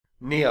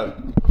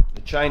Neo,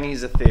 the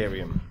Chinese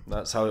Ethereum.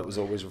 That's how it was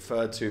always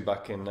referred to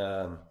back in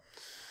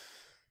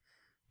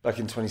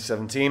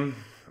 2017.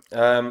 So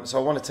I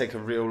want to take a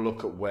real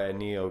look at where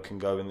Neo can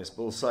go in this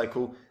bull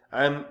cycle.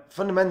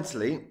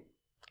 Fundamentally,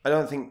 I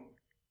don't think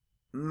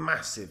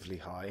massively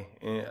high.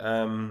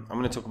 I'm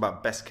going to talk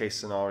about best case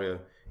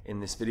scenario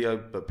in this video.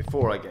 But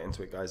before I get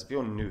into it, guys, if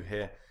you're new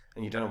here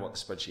and you don't know what the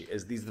spreadsheet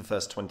is, these are the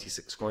first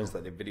 26 coins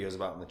that I did videos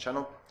about on the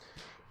channel.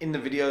 In the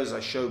videos,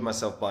 I showed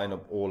myself buying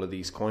up all of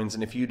these coins,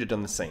 and if you'd have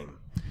done the same,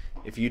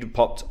 if you'd have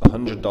popped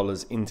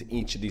 $100 into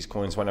each of these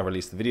coins when I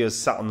released the videos,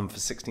 sat on them for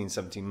 16,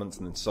 17 months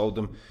and then sold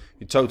them,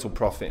 your total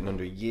profit in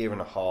under a year and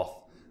a half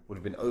would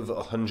have been over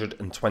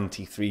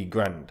 123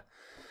 grand.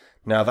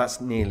 Now that's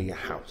nearly a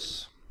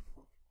house.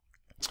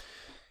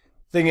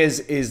 Thing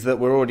is that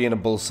we're already in a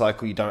bull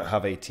cycle. You don't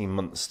have 18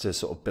 months to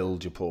sort of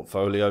build your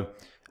portfolio.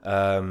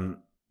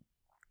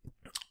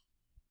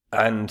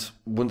 And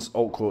once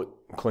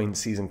altcoin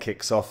season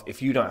kicks off,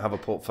 if you don't have a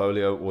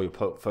portfolio or your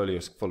portfolio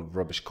is full of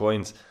rubbish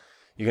coins,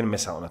 you're going to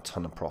miss out on a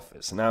ton of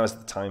profits. So now is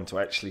the time to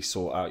actually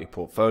sort out your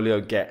portfolio,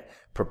 get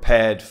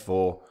prepared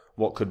for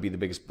what could be the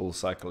biggest bull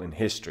cycle in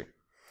history.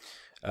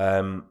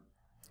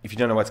 If you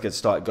don't know where to get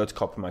started, go to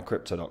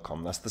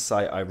copymycrypto.com. That's the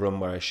site I run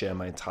where I share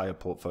my entire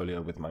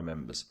portfolio with my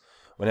members.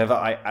 Whenever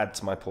I add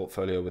to my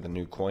portfolio with a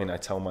new coin, I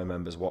tell my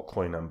members what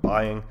coin I'm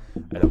buying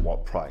and at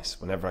what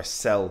price. Whenever I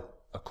sell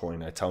a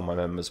coin, I tell my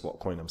members what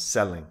coin I'm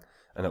selling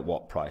and at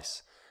what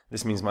price.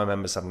 This means my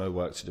members have no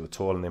work to do at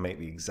all and they make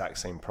the exact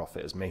same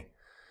profit as me.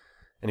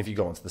 And if you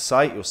go onto the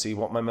site, you'll see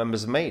what my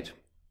members have made.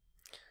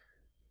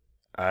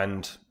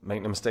 And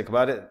make no mistake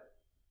about it,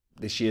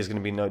 this year is going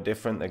to be no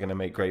different. They're going to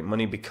make great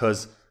money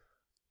because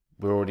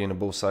we're already in a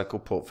bull cycle.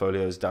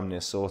 Portfolio is damn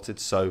near sorted.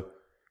 So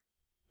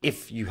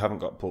if you haven't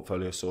got a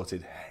portfolio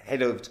sorted,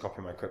 head over to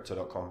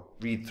copymycrypto.com,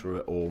 read through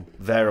it all,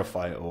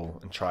 verify it all,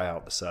 and try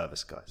out the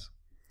service, guys.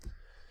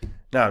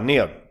 Now,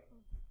 Neo.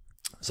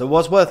 So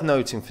what's worth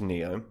noting for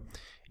Neo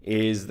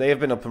is they have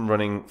been up and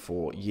running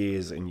for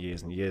years and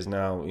years and years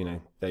now. You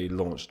know, they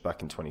launched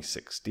back in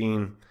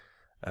 2016.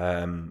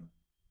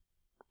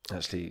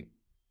 Actually,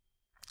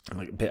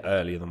 like a bit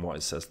earlier than what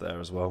it says there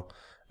as well.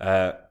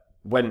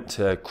 Went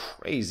to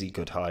crazy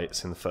good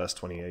heights in the first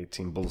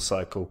 2018 bull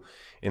cycle.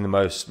 In the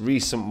most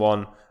recent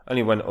one,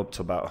 only went up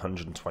to about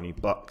 120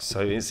 bucks. So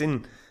it's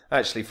in,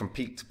 actually from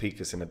peak to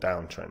peak, it's in a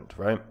downtrend,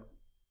 right?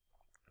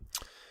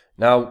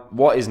 Now,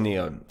 what is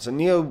Neo? So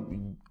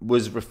Neo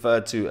was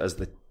referred to as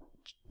the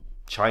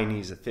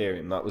Chinese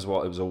Ethereum. That was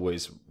what it was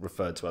always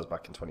referred to as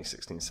back in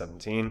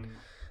 2016-17.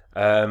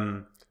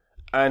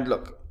 And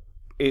look,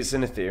 it's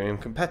an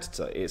Ethereum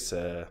competitor. It's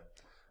a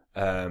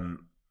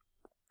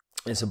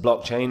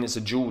blockchain. It's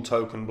a dual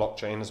token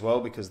blockchain as well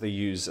because they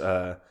use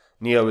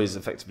Neo is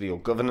effectively your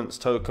governance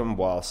token,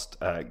 whilst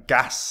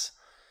gas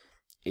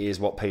is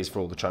what pays for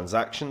all the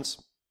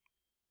transactions.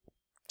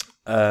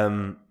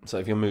 So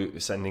if you're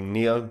sending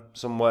Neo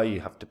somewhere, you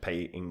have to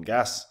pay in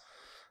gas.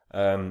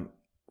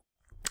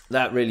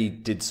 That really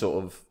did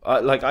sort of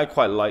I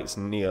quite liked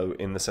Neo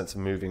in the sense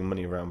of moving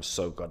money around was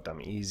so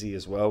goddamn easy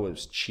as well. It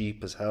was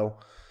cheap as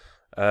hell.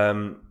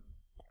 They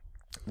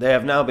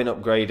have now been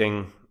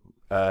upgrading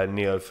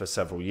Neo for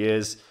several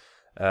years.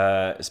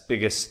 Its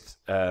biggest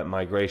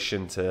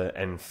migration to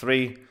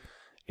N3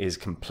 is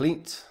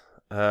complete.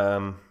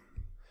 And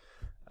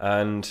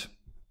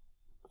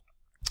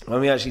when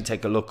we actually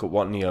take a look at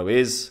what Neo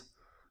is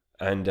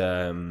and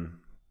the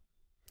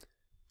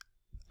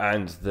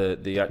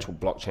actual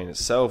blockchain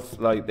itself,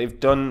 like they've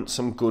done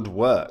some good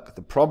work.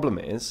 The problem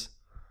is,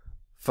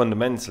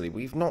 fundamentally,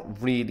 we've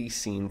not really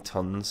seen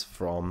tons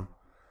from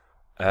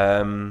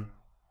a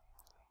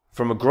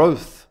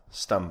growth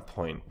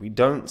standpoint. We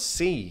don't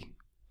see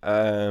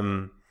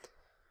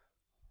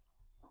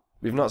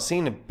we've not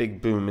seen a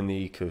big boom in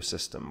the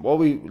ecosystem. What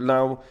we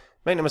now,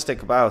 make no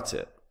mistake about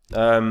it.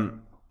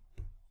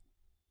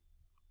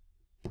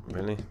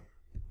 Really?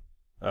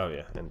 Oh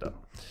yeah, end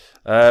up.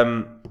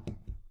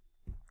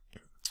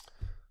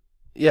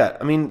 Yeah,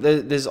 I mean,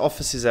 there's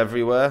offices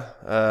everywhere.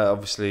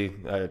 Obviously,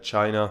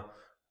 China,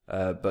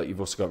 but you've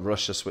also got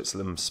Russia,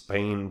 Switzerland,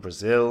 Spain,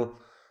 Brazil,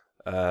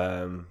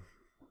 and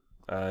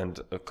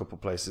a couple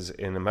places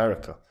in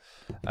America.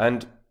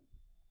 And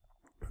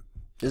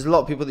there's a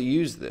lot of people that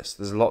use this.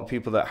 There's a lot of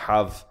people that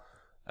have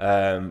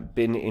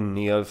been in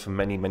Neo for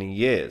many, many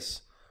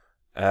years.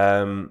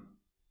 The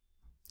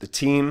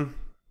team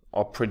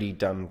are pretty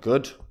damn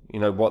good. You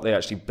know, what they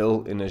actually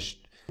built in a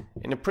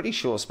pretty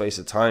short space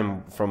of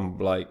time from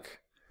like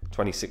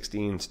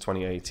 2016 to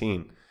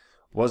 2018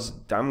 was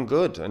damn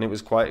good, and it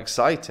was quite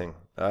exciting.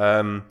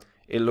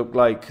 It looked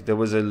like there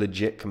was a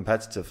legit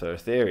competitor for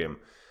Ethereum.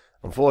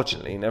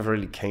 Unfortunately, it never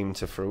really came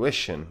to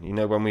fruition. You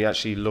know, when we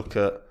actually look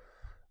at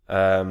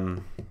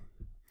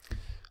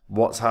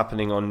what's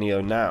happening on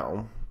Neo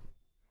now,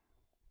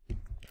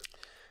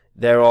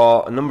 there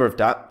are a number of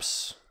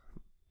dApps,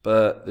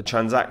 but the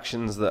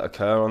transactions that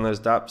occur on those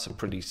dApps are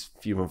pretty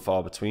few and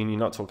far between. You're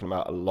not talking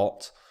about a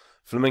lot.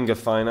 Flamingo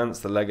Finance,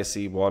 the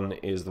legacy one,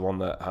 is the one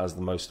that has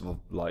the most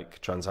like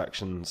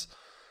transactions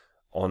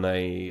on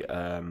a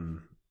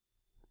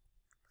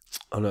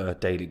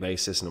daily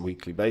basis and a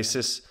weekly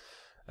basis.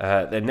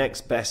 Their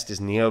next best is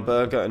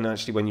Neoburger, and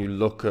actually when you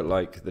look at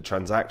like the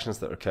transactions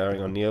that are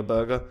occurring on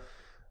Neoburger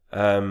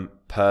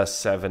per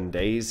 7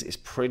 days, it's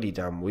pretty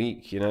damn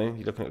weak. You're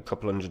looking at a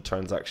couple hundred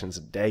transactions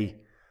a day.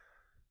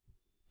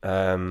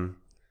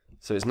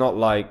 So it's not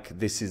like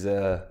this is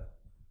a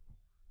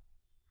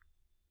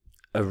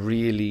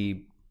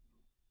really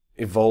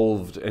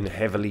evolved and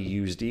heavily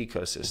used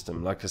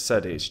ecosystem. Like I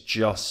said, it's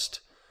just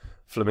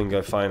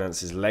Flamingo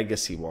Finance's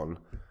legacy one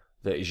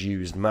that is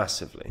used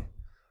massively.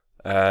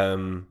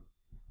 And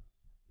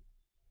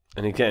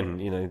again,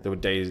 there were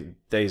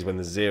days when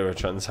there's 0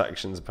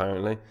 transactions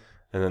apparently,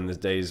 and then there's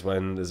days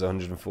when there's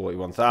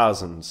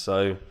 141,000.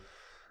 So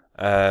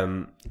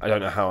I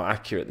don't know how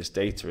accurate this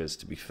data is,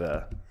 to be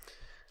fair.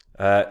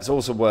 It's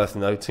also worth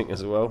noting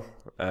as well,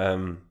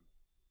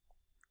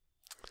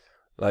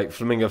 like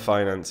Flamingo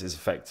Finance is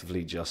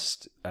effectively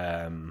just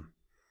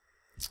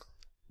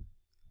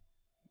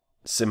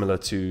similar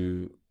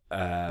to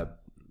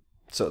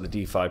sort of the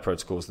DeFi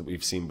protocols that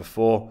we've seen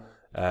before.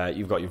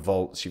 You've got your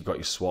vaults, you've got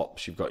your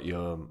swaps, you've got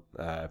your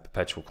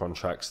perpetual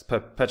contracts.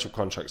 Perpetual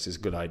contracts is a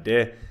good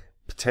idea.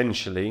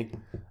 Potentially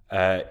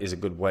is a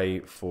good way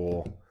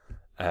for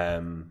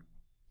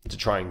to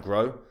try and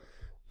grow.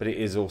 But it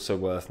is also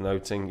worth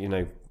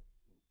noting,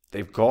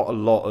 they've got a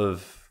lot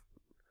of,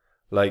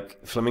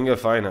 like Flamingo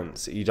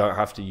Finance, you don't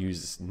have to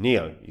use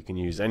Neo, you can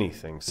use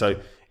anything.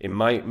 So it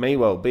may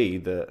well be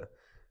that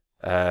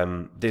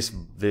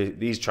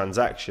these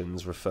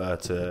transactions refer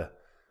to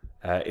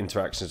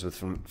interactions with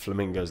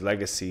Flamingo's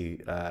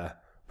legacy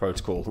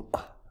protocol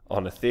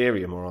on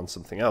Ethereum or on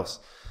something else.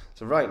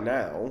 So right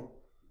now,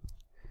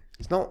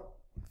 it's not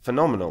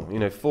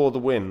phenomenal. For the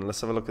win,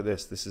 let's have a look at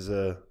this. This is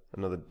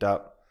another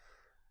DApp.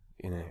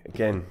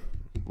 Again,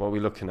 what are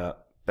we looking at?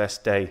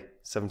 Best day,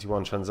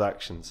 71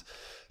 transactions.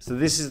 So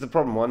this is the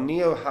problem. While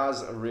Neo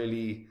has a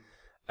really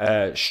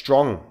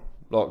strong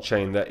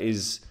blockchain that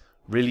is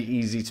really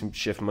easy to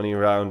shift money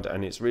around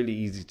and it's really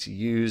easy to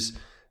use,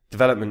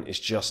 development is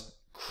just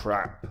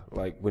crap.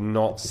 Like, we're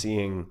not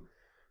seeing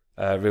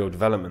real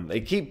development.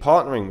 They keep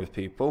partnering with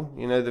people.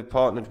 They've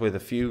partnered with a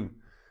few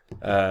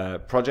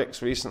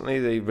projects recently.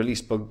 They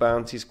release bug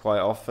bounties quite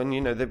often.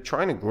 They're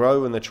trying to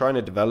grow and they're trying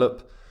to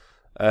develop.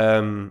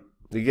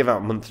 They give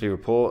out monthly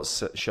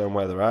reports showing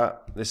where they're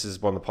at. This is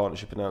one of the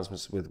partnership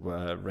announcements with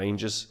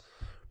Rangers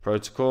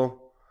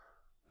Protocol.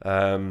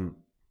 But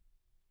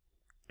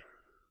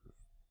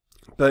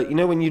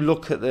when you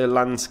look at the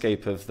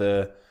landscape of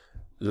the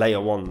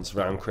layer ones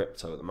around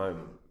crypto at the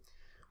moment,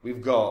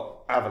 we've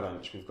got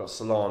Avalanche, we've got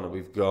Solana,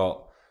 we've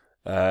got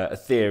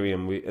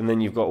Ethereum, and then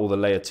you've got all the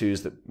layer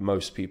twos that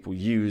most people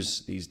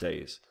use these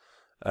days.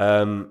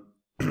 And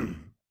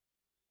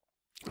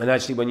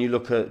actually, when you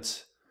look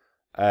at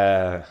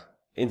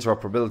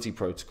interoperability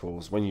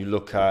protocols, when you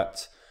look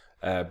at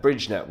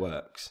bridge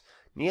networks,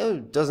 Neo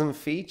doesn't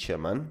feature,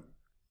 man.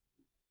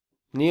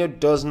 Neo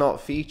does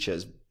not feature.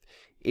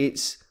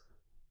 It's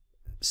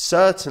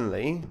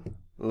certainly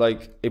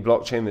like a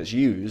blockchain that's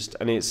used,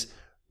 and it's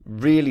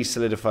really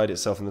solidified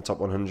itself in the top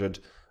 100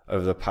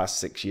 over the past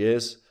 6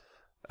 years.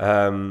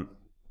 But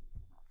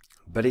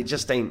it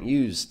just ain't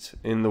used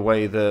in the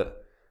way that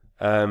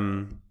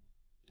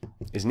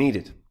is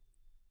needed.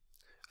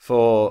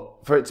 For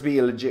it to be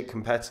a legit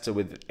competitor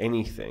with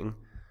anything,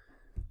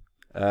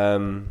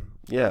 because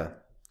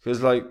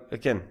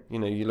again,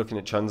 you're looking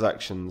at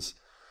transactions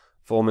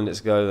 4 minutes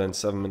ago, then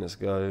 7 minutes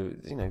ago.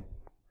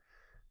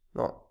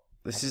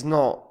 This is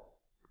not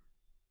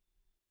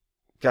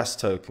gas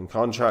token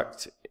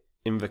contract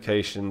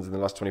invocations in the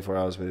last 24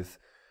 hours with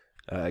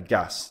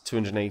gas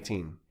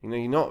 218.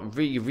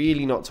 You're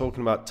really not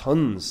talking about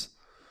tons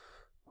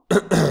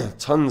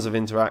of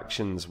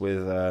interactions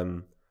with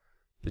the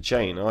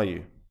chain, are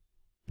you?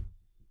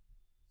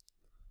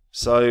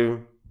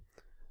 So,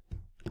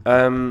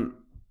 while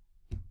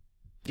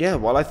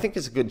I think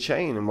it's a good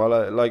chain, and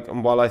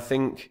while I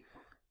think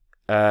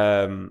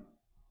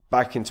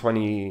back in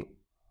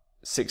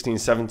 2016,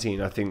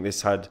 17, I think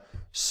this had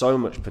so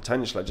much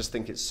potential. I just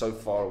think it's so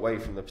far away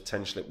from the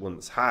potential it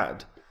once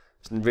had.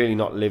 It's really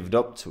not lived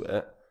up to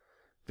it.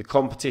 The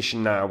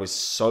competition now is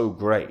so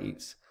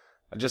great.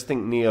 I just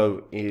think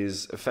Neo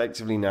is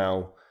effectively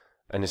now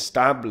an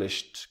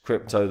established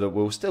crypto that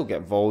will still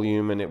get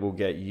volume and it will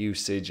get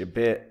usage a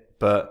bit,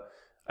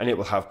 and it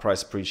will have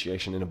price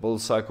appreciation in a bull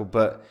cycle,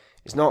 but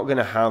it's not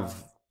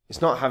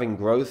having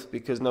growth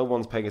because no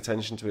one's paying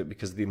attention to it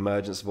because of the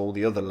emergence of all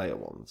the other layer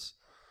ones.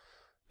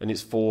 And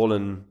it's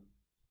fallen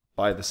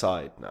by the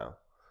side now.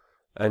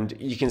 And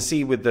you can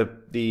see with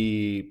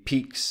the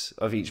peaks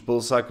of each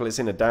bull cycle, it's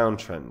in a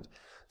downtrend.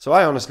 So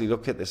I honestly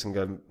look at this and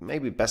go,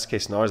 maybe best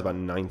case scenario is about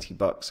 $90,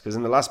 because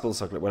in the last bull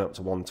cycle it went up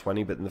to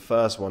 120, but in the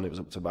first one it was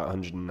up to about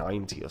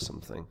 190 or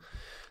something.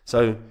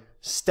 So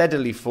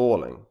steadily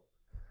falling.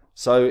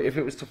 So if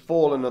it was to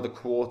fall another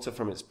quarter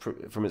from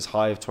its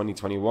high of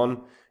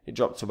 2021, it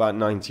dropped to about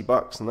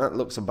 $90, and that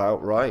looks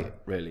about right,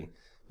 really.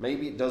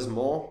 Maybe it does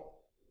more.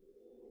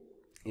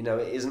 You know,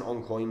 it isn't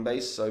on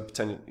Coinbase, so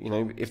you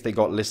know, if they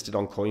got listed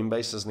on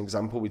Coinbase as an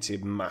example, we'd see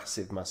a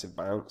massive, massive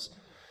bounce.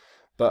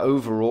 But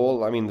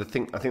overall, I mean, I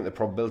think the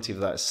probability of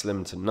that is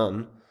slim to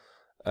none.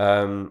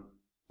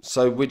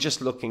 So we're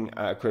just looking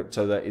at a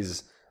crypto that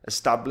is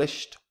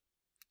established.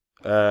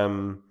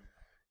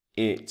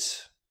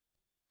 It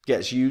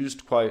gets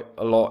used quite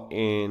a lot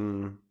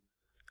in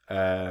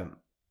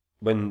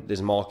when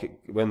there's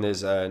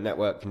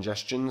network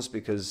congestions,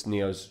 because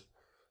Neo's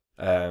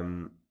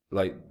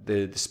like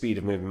the speed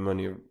of moving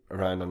money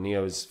around on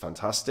Neo is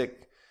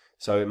fantastic.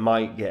 So there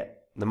might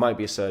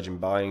be a surge in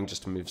buying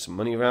just to move some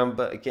money around.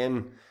 But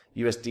again,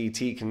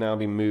 USDT can now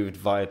be moved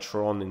via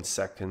Tron in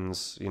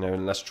seconds. You know,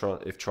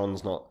 if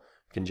Tron's not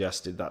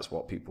congested, that's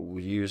what people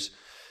will use.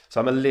 So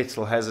I'm a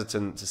little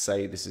hesitant to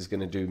say this is going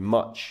to do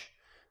much,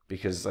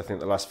 because I think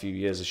the last few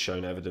years has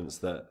shown evidence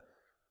that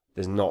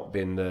there's not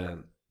been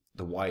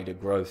the wider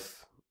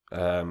growth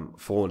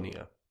for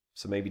Neo.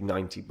 So maybe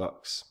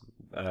 $90.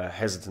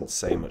 Hesitant to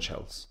say much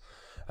else.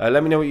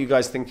 Let me know what you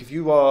guys think. If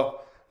you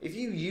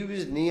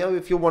use Neo,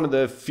 if you're one of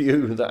the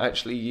few that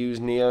actually use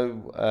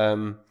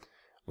Neo,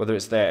 whether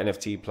it's their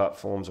NFT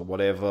platforms or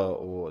whatever,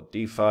 or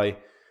DeFi,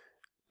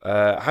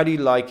 how do you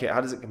like it?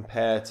 How does it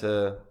compare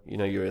to, you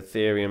know, your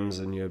Ethereums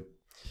and your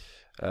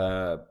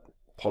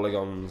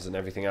Polygons and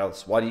everything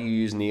else? Why do you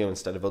use Neo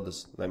instead of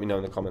others? Let me know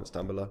in the comments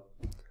down below.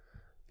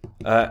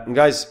 And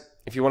guys,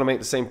 if you want to make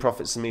the same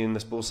profits as me in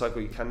this bull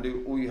cycle, you can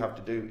do. All you have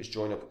to do is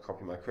join up at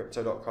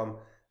copymycrypto.com.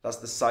 That's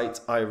the site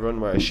I run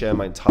where I share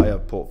my entire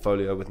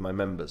portfolio with my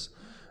members.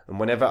 And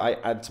whenever I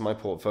add to my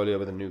portfolio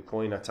with a new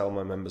coin, I tell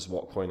my members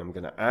what coin I'm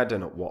going to add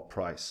and at what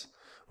price.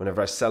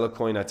 Whenever I sell a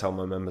coin, I tell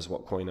my members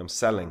what coin I'm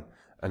selling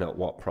and at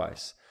what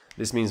price.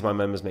 This means my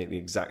members make the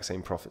exact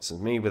same profits as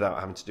me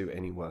without having to do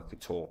any work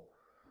at all.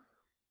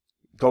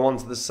 Go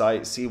onto the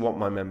site, see what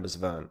my members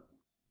have earned.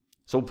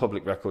 It's all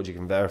public record, you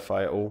can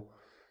verify it all.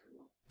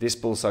 This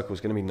bull cycle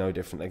is going to be no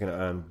different. They're going to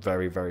earn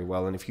very, very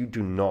well. And if you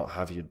do not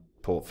have your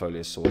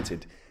portfolio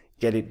sorted,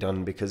 get it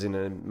done, because in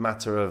a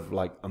matter of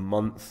like a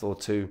month or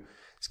two,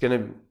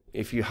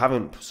 if you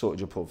haven't sorted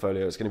your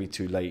portfolio, it's going to be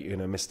too late. You're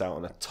going to miss out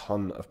on a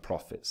ton of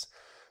profits.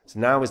 So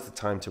now is the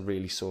time to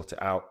really sort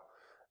it out.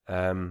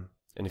 And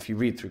if you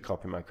read through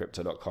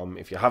copymycrypto.com,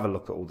 if you have a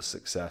look at all the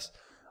success,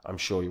 I'm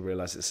sure you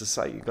realize it's a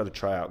site you've got to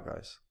try out,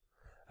 guys.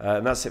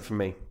 And that's it from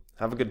me.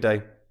 Have a good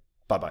day.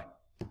 Bye-bye.